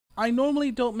I normally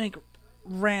don't make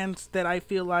rants that I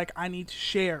feel like I need to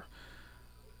share.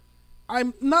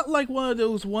 I'm not like one of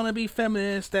those wannabe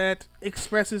feminists that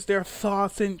expresses their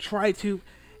thoughts and try to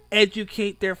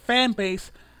educate their fan base,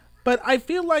 but I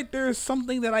feel like there's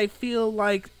something that I feel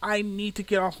like I need to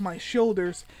get off my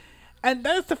shoulders, and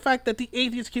that is the fact that the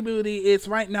atheist community is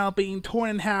right now being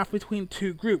torn in half between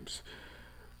two groups.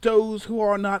 Those who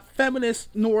are not feminists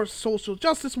nor social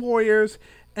justice warriors,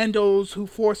 and those who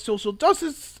force social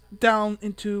justice down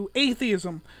into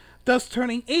atheism, thus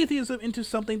turning atheism into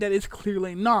something that is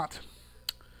clearly not.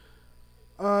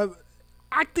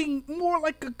 Acting more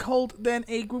like a cult than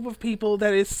a group of people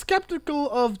that is skeptical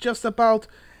of just about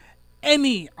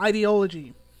any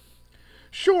ideology.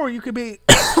 Sure, you could be...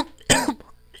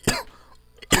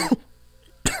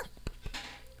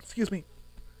 Excuse me.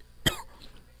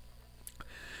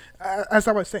 As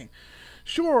I was saying,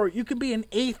 sure, you can be an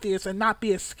atheist and not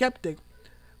be a skeptic,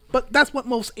 but that's what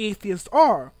most atheists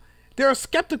are. They're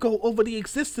skeptical over the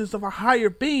existence of a higher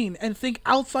being and think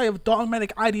outside of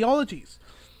dogmatic ideologies.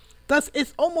 Thus,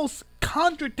 it's almost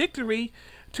contradictory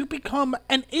to become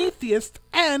an atheist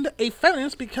and a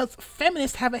feminist, because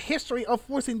feminists have a history of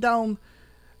forcing down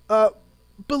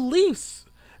beliefs,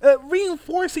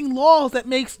 reinforcing laws that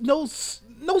makes no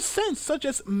sense, such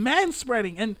as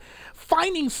manspreading and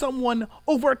fining someone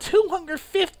over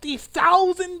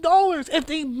 $250,000 if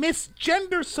they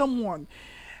misgender someone.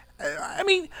 I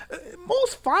mean,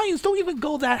 most fines don't even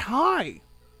go that high.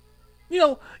 You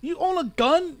know, you own a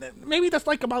gun, maybe that's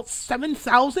like about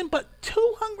 7,000, but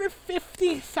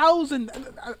 250,000,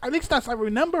 at least that's I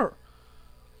remember.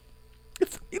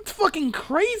 It's fucking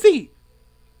crazy.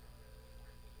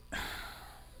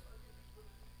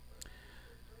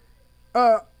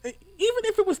 Even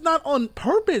if it was not on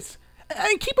purpose,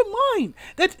 and keep in mind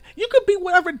that you could be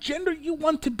whatever gender you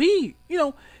want to be. You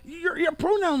know, your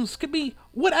pronouns could be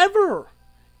whatever.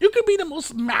 You could be the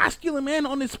most masculine man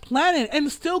on this planet and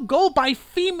still go by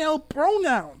female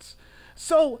pronouns.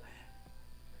 So,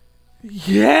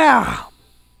 yeah,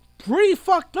 pretty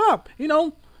fucked up. You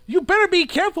know, you better be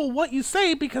careful what you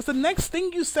say, because the next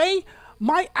thing you say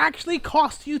might actually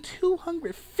cost you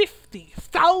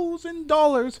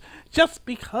 $250,000 just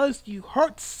because you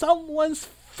hurt someone's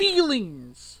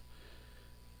feelings.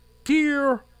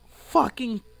 Dear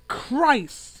fucking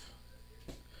Christ.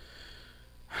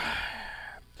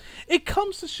 It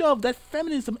comes to shove that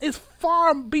feminism is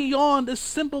far beyond the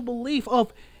simple belief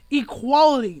of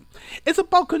equality. It's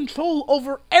about control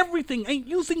over everything and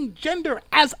using gender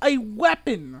as a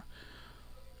weapon.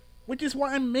 Which is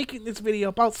why I'm making this video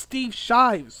about Steve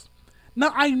Shives.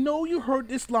 Now, I know you heard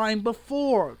this line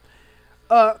before.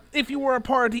 If you were a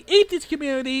part of the atheist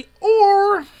community,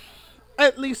 or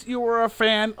at least you were a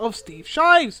fan of Steve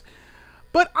Shives.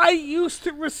 But I used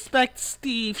to respect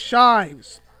Steve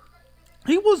Shives.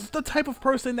 He was the type of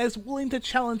person that is willing to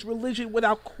challenge religion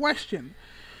without question.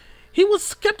 He was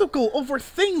skeptical over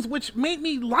things which made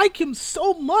me like him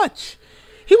so much.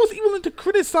 He was even willing to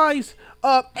criticize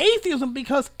atheism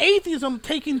because atheism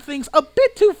taking things a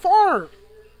bit too far.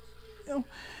 You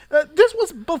know, this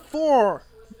was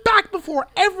back before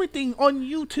everything on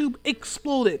YouTube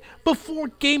exploded, before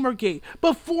Gamergate,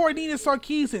 before Anita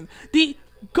Sarkeesian, the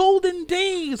golden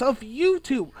days of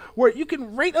YouTube, where you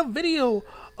can rate a video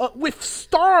with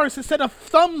stars instead of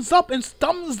thumbs up and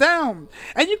thumbs down,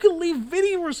 and you can leave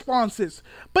video responses.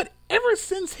 But ever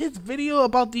since his video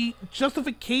about the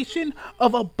justification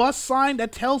of a bus sign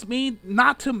that tells me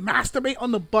not to masturbate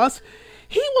on the bus,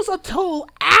 he was a total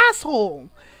asshole.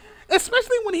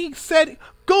 Especially when he said,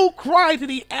 "Go cry to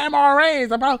the MRAs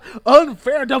about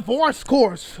unfair divorce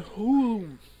courts."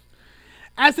 Ooh.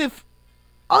 As if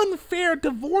unfair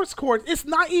divorce court is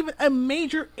not even a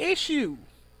major issue.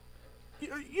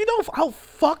 You know how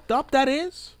fucked up that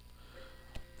is?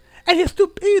 And his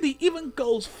stupidity even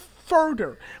goes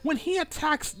further when he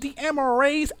attacks the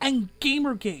MRAs and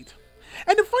Gamergate.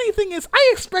 And the funny thing is,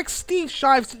 I expect Steve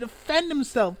Shives to defend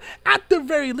himself at the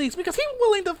very least, because he's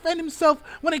willing to defend himself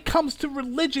when it comes to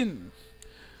religion.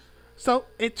 So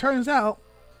it turns out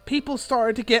people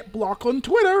started to get blocked on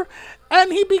Twitter,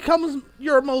 and he becomes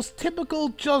your most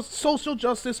typical social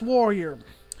justice warrior,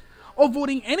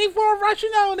 avoiding any form of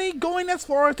rationality, going as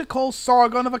far as to call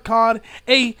Sargon of Akkad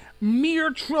a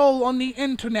mere troll on the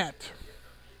internet.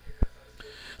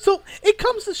 So it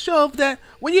comes to shove that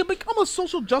when you become a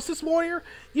social justice warrior,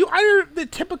 you either the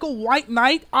typical white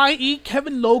knight, i.e.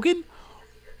 Kevin Logan,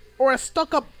 or a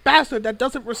stuck-up bastard that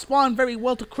doesn't respond very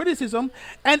well to criticism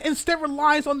and instead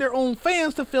relies on their own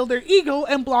fans to fill their ego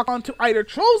and block onto either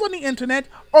trolls on the internet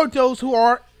or those who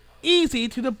are easy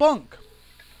to debunk.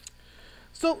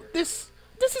 So this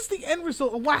This is the end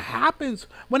result of what happens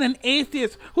when an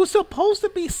atheist who's supposed to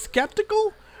be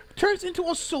skeptical turns into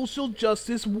a social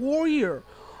justice warrior.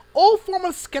 All form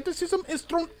of skepticism is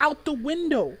thrown out the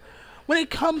window when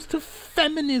it comes to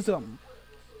feminism.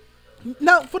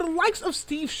 Now, for the likes of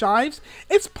Steve Shives,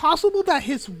 it's possible that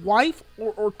his wife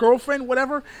or girlfriend,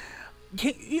 whatever,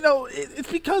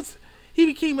 it's because he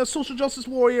became a social justice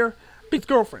warrior, his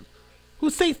girlfriend,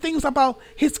 who say things about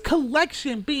his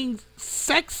collection being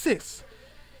sexist.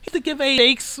 He has to give a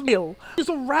fake smile. He's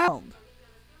around.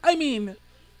 I mean,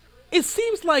 it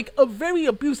seems like a very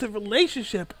abusive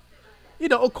relationship,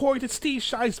 according to Steve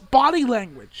Shives' body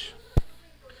language.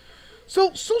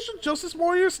 So, social justice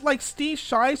warriors like Steve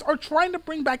Shives are trying to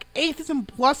bring back atheism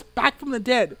plus back from the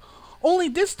dead. Only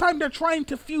this time they're trying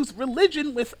to fuse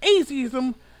religion with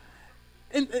atheism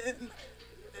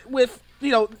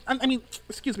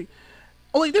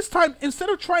Only this time, instead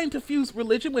of trying to fuse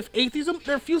religion with atheism,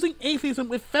 they're fusing atheism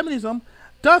with feminism,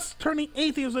 thus turning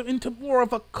atheism into more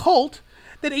of a cult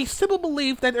than a simple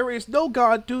belief that there is no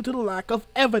God due to the lack of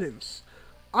evidence.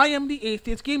 I am the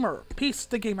Atheist Gamer. Peace,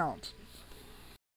 the game out.